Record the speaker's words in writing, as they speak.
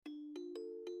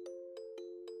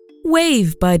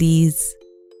Wave Buddies.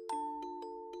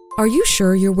 Are you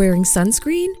sure you're wearing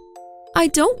sunscreen? I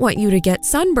don't want you to get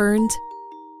sunburned.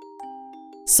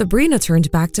 Sabrina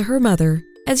turned back to her mother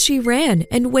as she ran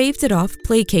and waved it off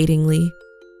placatingly.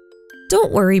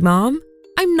 Don't worry, Mom.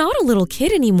 I'm not a little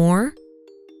kid anymore.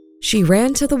 She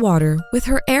ran to the water with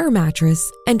her air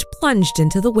mattress and plunged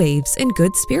into the waves in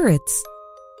good spirits.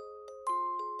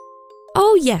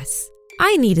 Oh yes,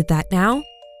 I needed that now.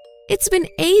 It's been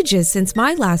ages since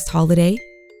my last holiday.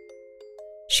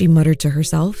 She muttered to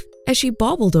herself as she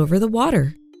bobbled over the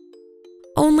water.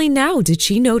 Only now did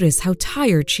she notice how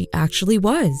tired she actually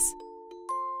was.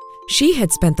 She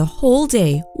had spent the whole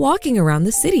day walking around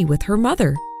the city with her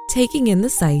mother, taking in the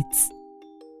sights.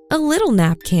 A little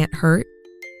nap can't hurt,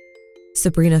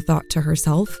 Sabrina thought to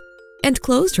herself, and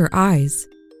closed her eyes.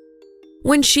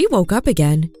 When she woke up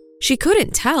again, she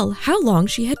couldn't tell how long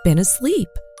she had been asleep.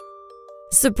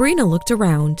 Sabrina looked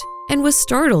around and was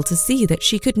startled to see that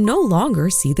she could no longer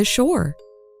see the shore.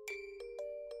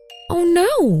 Oh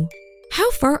no!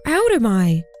 How far out am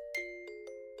I?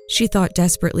 She thought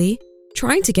desperately,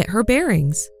 trying to get her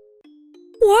bearings.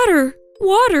 Water!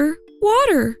 Water!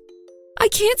 Water! I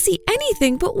can't see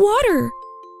anything but water!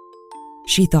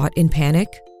 She thought in panic.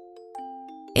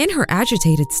 In her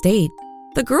agitated state,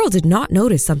 the girl did not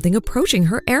notice something approaching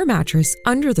her air mattress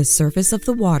under the surface of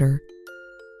the water.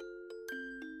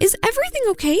 Is everything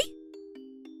okay?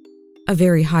 A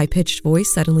very high-pitched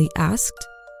voice suddenly asked.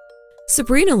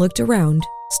 Sabrina looked around,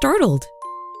 startled.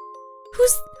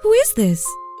 Who is this?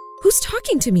 Who's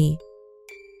talking to me?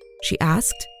 She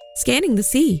asked, scanning the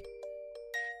sea.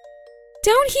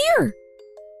 Down here!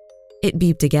 It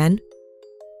beeped again.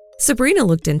 Sabrina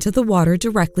looked into the water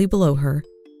directly below her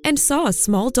and saw a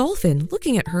small dolphin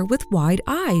looking at her with wide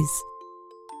eyes.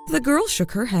 The girl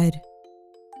shook her head.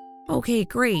 Okay,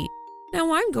 great.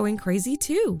 Now I'm going crazy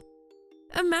too.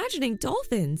 Imagining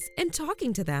dolphins and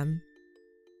talking to them.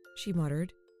 She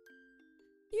muttered.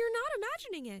 You're not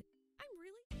imagining it.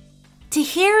 To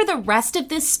hear the rest of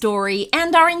this story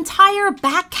and our entire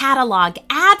back catalog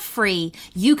ad-free,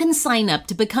 you can sign up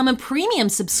to become a premium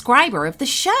subscriber of the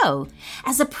show.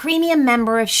 As a premium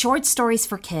member of Short Stories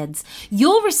for Kids,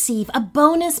 you'll receive a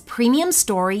bonus premium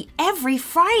story every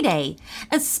Friday,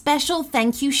 a special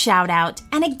thank you shout out,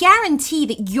 and a guarantee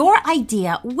that your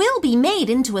idea will be made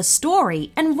into a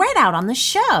story and read out on the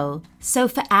show. So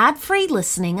for ad-free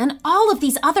listening and all of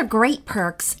these other great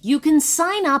perks, you can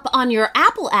sign up on your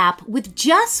Apple app with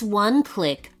just one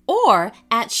click or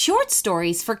at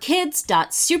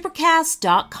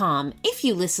shortstoriesforkids.supercast.com if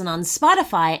you listen on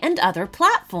Spotify and other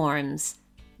platforms.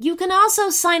 You can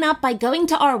also sign up by going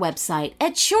to our website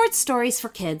at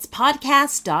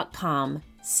shortstoriesforkidspodcast.com.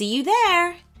 See you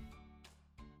there!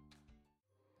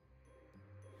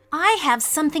 I have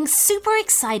something super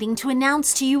exciting to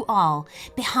announce to you all.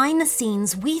 Behind the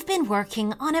scenes, we've been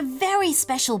working on a very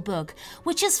special book,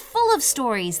 which is full of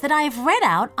stories that I have read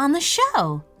out on the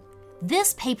show.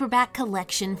 This paperback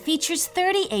collection features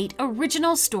 38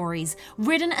 original stories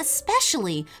written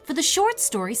especially for the Short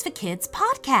Stories for Kids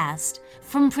podcast.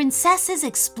 From princesses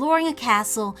exploring a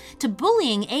castle to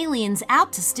bullying aliens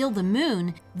out to steal the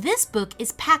moon, this book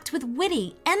is packed with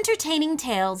witty, entertaining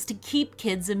tales to keep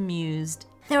kids amused.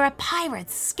 There are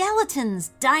pirates,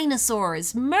 skeletons,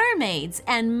 dinosaurs, mermaids,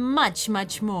 and much,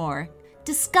 much more.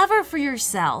 Discover for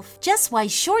yourself just why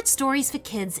Short Stories for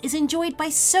Kids is enjoyed by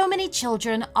so many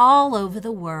children all over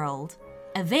the world.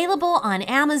 Available on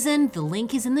Amazon, the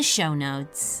link is in the show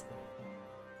notes.